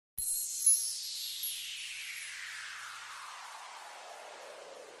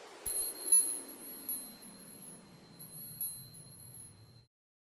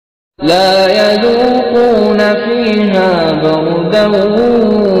لا يذوقون فيها بردا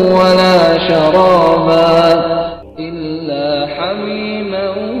ولا شرابا إلا حميما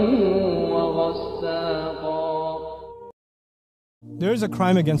وغساقا. There is a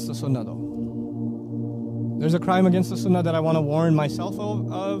crime against the sunnah though. There's a crime against the sunnah that I want to warn myself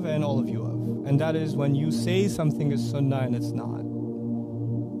of and all of you of. And that is when you say something is sunnah and it's not.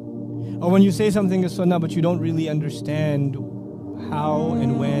 Or when you say something is sunnah but you don't really understand how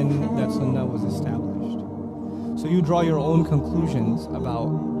and when that sunnah was established. So you draw your own conclusions about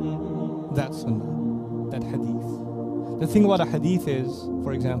that sunnah, that hadith. The thing about a hadith is,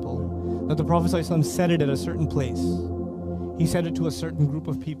 for example, that the Prophet ﷺ said it at a certain place. He said it to a certain group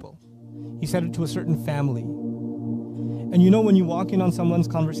of people. He said it to a certain family. And you know when you walk in on someone's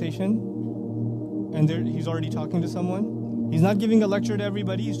conversation and he's already talking to someone, he's not giving a lecture to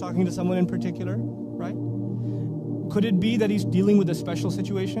everybody, he's talking to someone in particular, right? Could it be that he's dealing with a special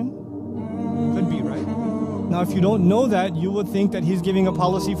situation? Could be, right? Now if you don't know that, you would think that he's giving a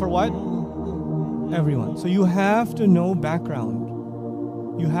policy for what? Everyone. So you have to know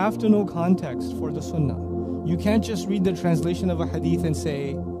background. You have to know context for the sunnah. You can't just read the translation of a hadith and say,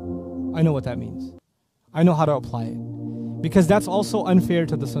 I know what that means. I know how to apply it. Because that's also unfair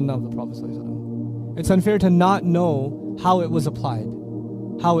to the sunnah of the Prophet ﷺ. It's unfair to not know how it was applied,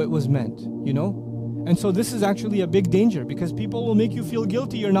 how it was meant, you know? And so this is actually a big danger because people will make you feel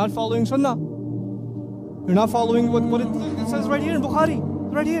guilty you're not following sunnah. You're not following what it says right here in Bukhari,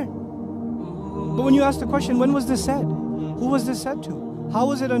 right here. But when you ask the question, when was this said? Who was this said to? How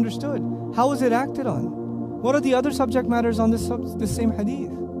was it understood? How was it acted on? What are the other subject matters on this same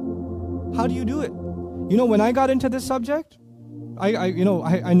hadith? How do you do it? You know, when I got into this subject, I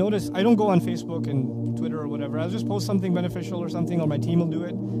noticed I don't go on Facebook and Twitter or whatever. I'll just post something beneficial or something, or my team will do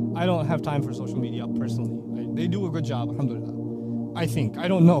it. I don't have time for social media personally. They do a good job, alhamdulillah. I think. I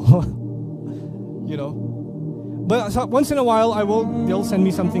don't know. You know. But so once in a while, they'll send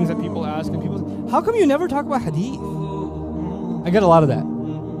me some things that people ask, and people say, how come you never talk about hadith? I get a lot of that.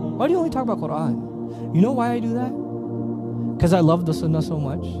 Why do you only talk about Quran? You know why I do that? Because I love the sunnah so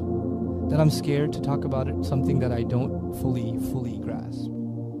much that I'm scared to talk about it, something that I don't fully grasp.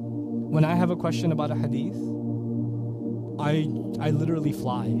 When I have a question about a hadith, I literally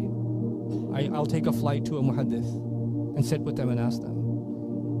fly. I'll take a flight to a muhaddith and sit with them and ask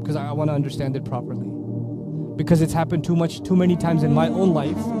them. Because I want to understand it properly. Because it's happened too many times in my own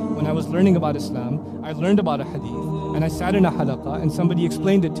life. When I was learning about Islam, I learned about a hadith, and I sat in a halaqah, and somebody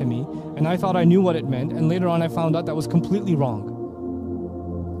explained it to me, and I thought I knew what it meant, and later on I found out that was completely wrong.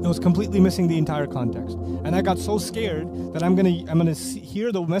 It was completely missing the entire context. And I got so scared that I'm gonna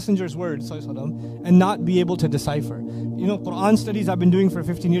hear the messenger's words and not be able to decipher. You know, Quran studies I've been doing for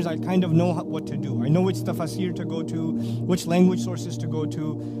 15 years, I kind of know what to do. I know which tafsir to go to, which language sources to go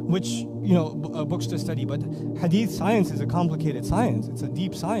to, which books to study. But hadith science is a complicated science. It's a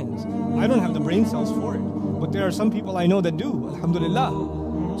deep science. I don't have the brain cells for it. But there are some people I know that do,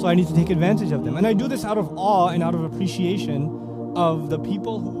 alhamdulillah. So I need to take advantage of them. And I do this out of awe and out of appreciation of the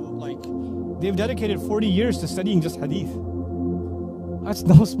people who, they've dedicated 40 years to studying just hadith. That's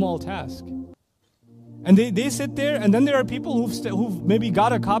no small task. And they sit there, and then there are people who've maybe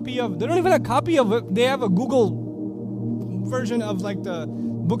got a copy of, they don't even have a copy of it, they have a Google version of the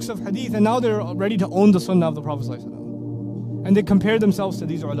books of hadith, and now they're ready to own the sunnah of the Prophet ﷺ. And they compare themselves to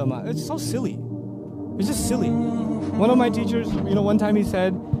these ulama. It's so silly. It's just silly. One of my teachers, one time he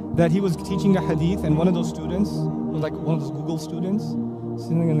said that he was teaching a hadith, and one of those students, like one of those Google students,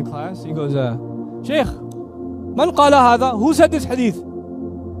 sitting in the class, he goes, Shaykh, man qala hadha? Who said this hadith?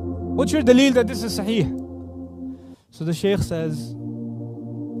 What's your daleel that this is sahih? So the Shaykh says,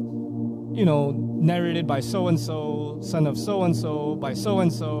 narrated by so-and-so, son of so-and-so, by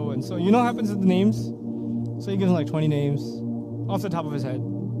so-and-so, and so. You know what happens with the names? So he gives him like 20 names off the top of his head.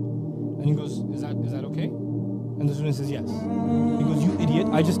 And he goes, is that okay? And the student says, yes. He goes, you idiot,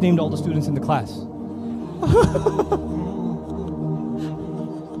 I just named all the students in the class.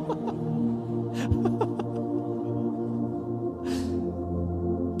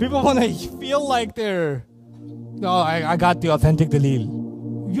 People want to feel like I got the authentic daleel.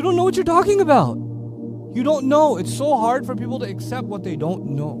 You don't know what you're talking about. You don't know. It's so hard for people to accept what they don't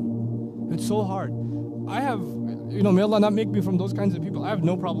know. It's so hard. I have, may Allah not make me from those kinds of people. I have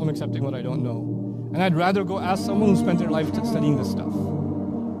no problem accepting what I don't know. And I'd rather go ask someone who spent their life studying this stuff.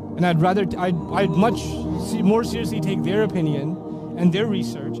 And I'd much more seriously take their opinion and their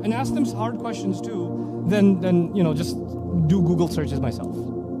research and ask them hard questions too than just do Google searches myself.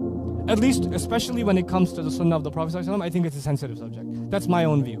 At least, especially when it comes to the sunnah of the Prophet ﷺ, I think it's a sensitive subject. That's my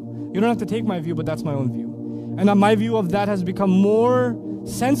own view. You don't have to take my view, but that's my own view. And my view of that has become more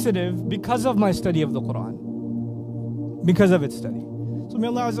sensitive because of my study of the Quran, because of its study. So may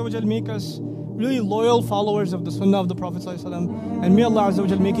Allah Azza wa Jal make us really loyal followers of the Sunnah of the Prophet ﷺ, and may Allah Azza wa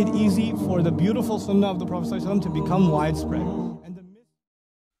Jal make it easy for the beautiful Sunnah of the Prophet ﷺ to become widespread.